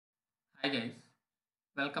Hi guys,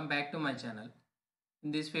 welcome back to my channel.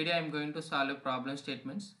 In this video I am going to solve a problem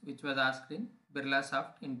statements which was asked in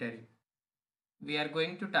Birlasoft interview. We are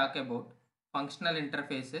going to talk about functional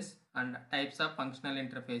interfaces and types of functional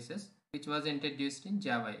interfaces which was introduced in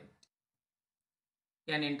Java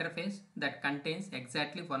 8. An interface that contains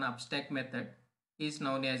exactly one abstract method is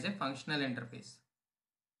known as a functional interface.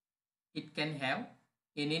 It can have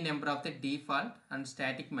any number of the default and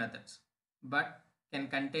static methods but can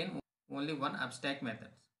contain only one abstract method.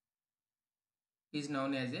 Is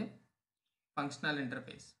known as a functional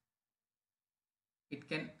interface. It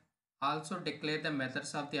can also declare the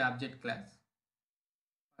methods of the object class.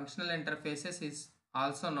 Functional interfaces is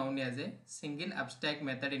also known as a single abstract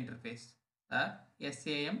method interface or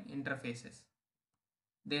SAM interfaces.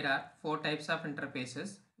 There are four types of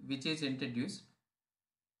interfaces which is introduced.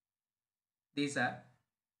 These are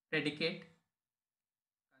predicate,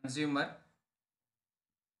 consumer,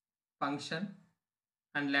 function,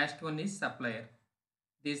 and last one is supplier.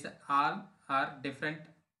 These all are different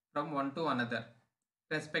from one to another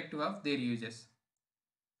respective of their uses.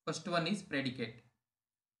 First one is predicate.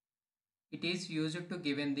 It is used to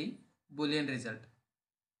given the Boolean result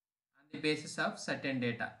on the basis of certain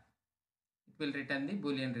data. It will return the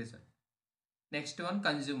Boolean result. Next one,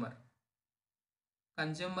 consumer.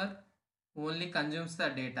 Consumer only consumes the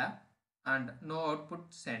data and no output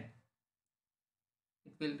sent.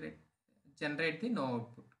 It will generate the no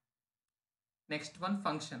output. Next one,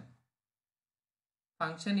 function.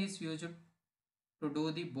 Function is used to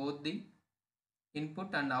do the both the input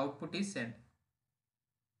and output is sent.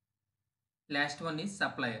 Last one is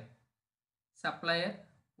supplier. Supplier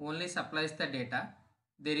only supplies the data.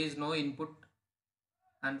 There is no input,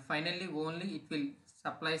 and finally only it will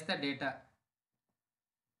supplies the data.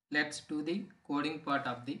 Let's do the coding part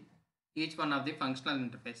of the each one of the functional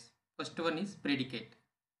interface. First one is predicate.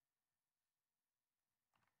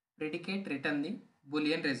 Predicate return the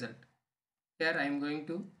Boolean result. Here I am going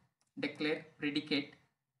to declare predicate.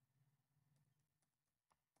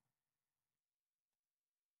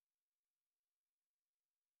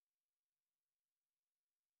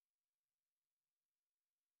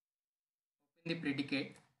 Open the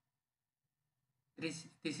predicate. This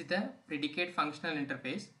is the predicate functional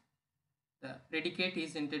interface. The predicate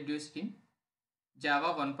is introduced in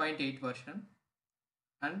Java 1.8 version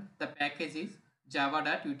and the package is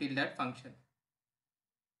java.util.function.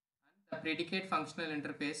 And the predicate functional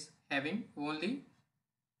interface having only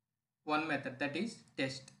one method, that is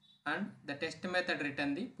test, and the test method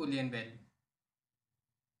return the Boolean value.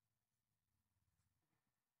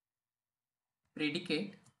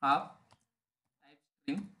 Predicate of type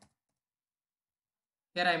string.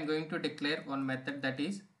 Here I am going to declare one method, that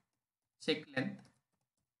is check length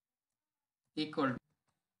equal to.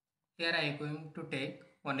 Here I am going to take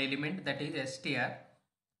one element, that is str.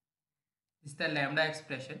 This is the lambda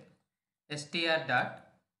expression. Str dot,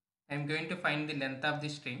 I am going to find the length of the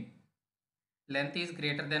string. Length is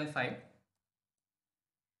greater than 5.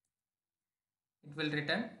 It will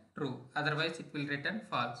return true, otherwise it will return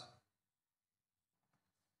false.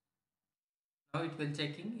 Now it will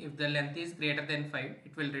checking if the length is greater than 5,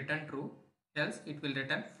 it will return true, else it will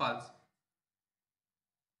return false.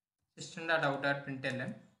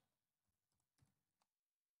 System.out.println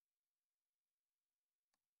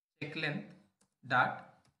check length dot,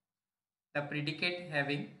 the predicate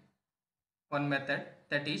having one method,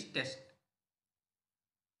 that is test.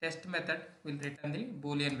 Test method will return the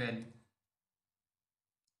Boolean value.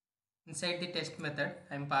 Inside the test method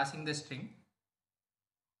I am passing the string.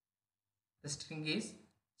 The string is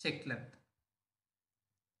check length.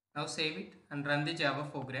 Now save it and run the Java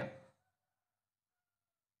program.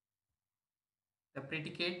 The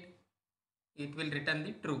predicate, it will return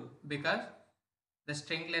the true because the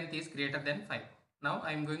string length is greater than 5. Now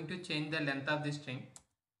I am going to change the length of the string.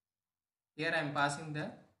 Here I am passing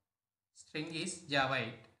the string is Java 8,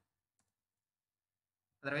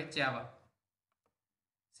 otherwise Java.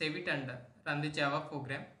 Save it and run the Java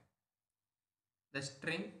program. The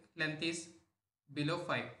string length is below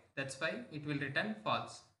 5, that's why it will return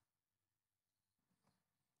false.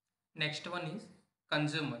 Next one is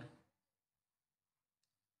consumer.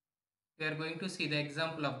 We are going to see the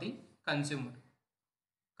example of the consumer.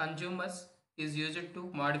 Consumers is used to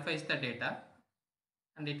modify the data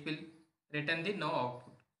and it will return the no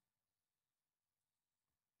output.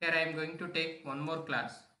 Here I am going to take one more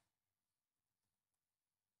class.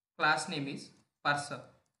 Class name is person.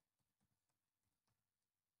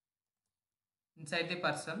 Inside the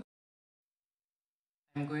person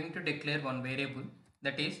I am going to declare one variable,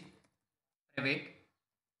 that is private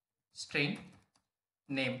string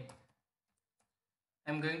name.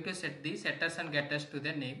 I am going to set the setters and getters to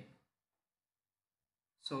their name.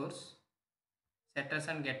 Source, setters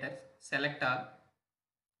and getters, select all,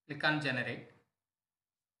 click on generate.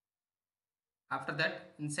 After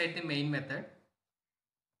that, inside the main method,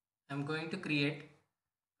 I am going to create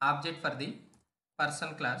object for the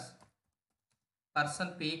person class.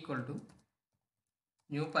 Person p equal to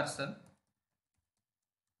new person.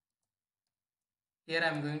 Here I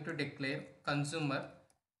am going to declare consumer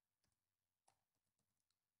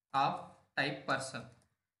of type person.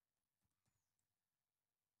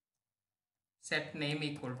 Set name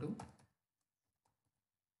equal to.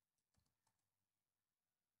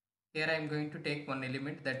 Here I am going to take one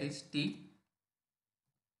element, that is t.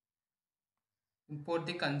 Import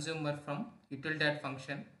the consumer from util.dat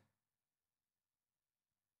function.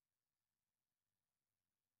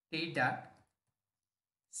 T dot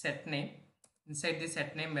set name. Inside the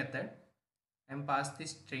set name method, I am pass the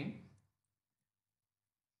string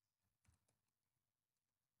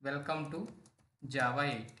welcome to Java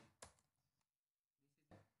 8.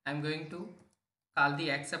 I am going to call the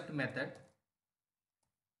accept method.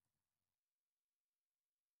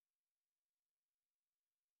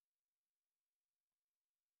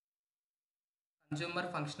 Consumer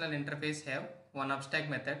functional interface have one abstract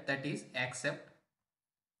method, that is accept.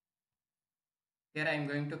 Here I am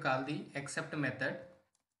going to call the accept method.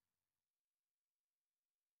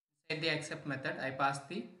 Inside the accept method, I pass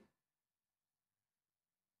the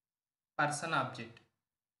person object.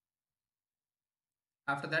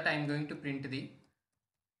 After that, I am going to print the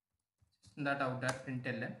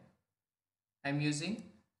system.out.println. I am using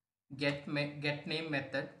get name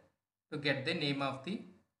method to get the name of the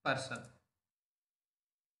person.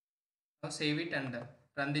 Now save it and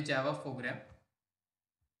run the Java program.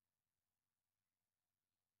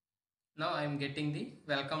 Now I am getting the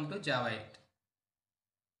welcome to Java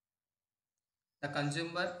 8.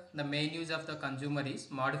 The main use of the consumer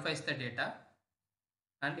is modifies the data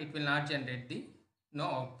and it will not generate the no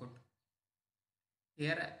output.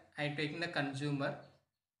 Here I am taking the consumer.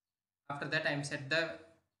 After that I am set the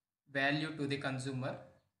value to the consumer.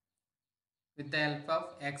 With the help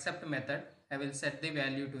of accept method, I will set the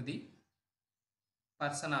value to the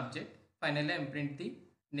person object. Finally I am print the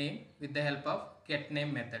name with the help of get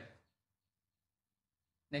name method.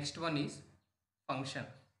 Next one is function.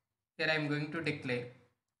 Here I am going to declare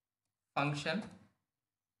function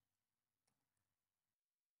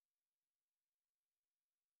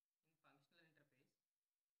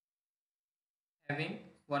having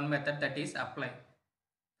one method, that is apply.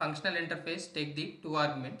 Functional interface take the two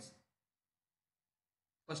arguments.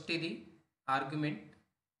 First is the argument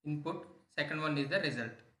input, second one is the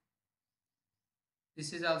result.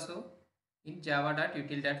 This is also in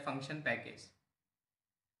java.util.dat function package.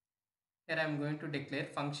 Here I am going to declare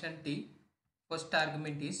function t. First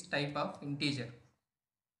argument is type of integer.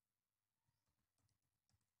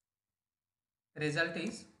 Result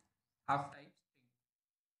is of type string.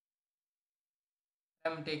 I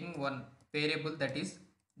am taking one variable, that is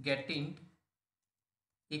getInt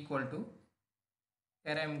equal to.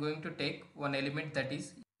 Here I am going to take one element, that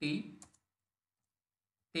is t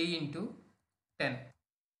into 10.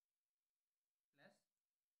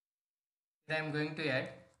 Here I am going to add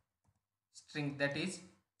string, that is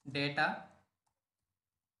data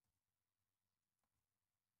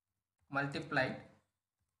multiplied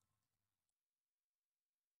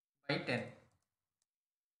by 10.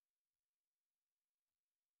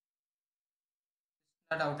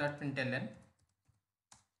 Out.println.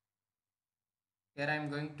 Here I am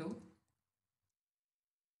going to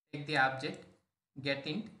take the object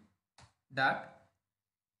getInt dot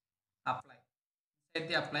apply. Inside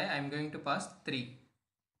the apply I am going to pass 3.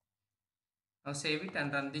 Now save it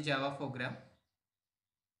and run the Java program.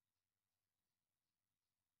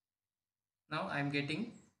 Now I am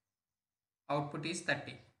getting output is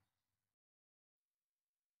 30.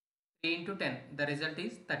 3 into 10, the result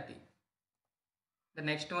is 30. The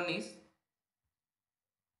next one is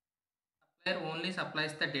supplier only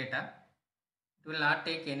supplies the data. It will not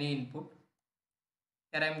take any input.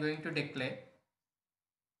 Here I am going to declare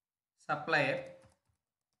supplier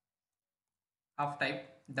of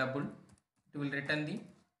type double. It will return the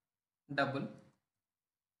double.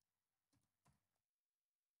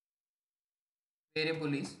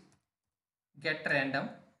 Variable is get random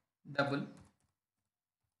double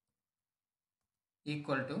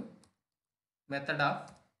equal to method of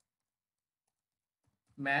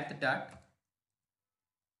math dot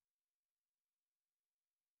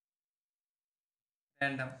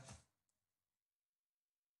random.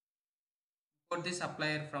 Import the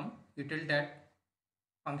supplier from util.dat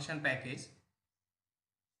function package.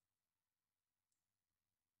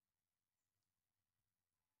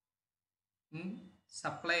 in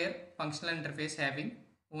supplier functional interface having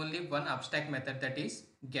only one abstract method, that is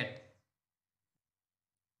get.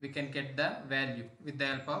 We can get the value with the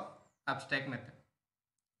help of abstract method.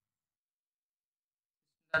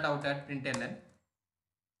 Start out at println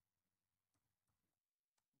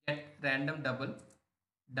get random double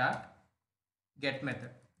dot get method.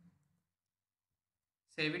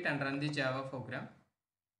 Save it and run the Java program.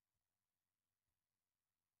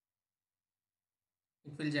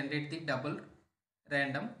 It will generate the double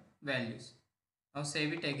random values. Now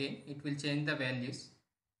save it again. It will change the values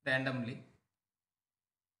randomly.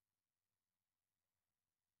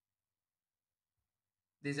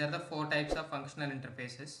 These are the 4 types of functional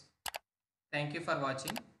interfaces. Thank you for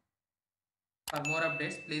watching. For more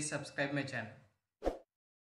updates, please subscribe my channel.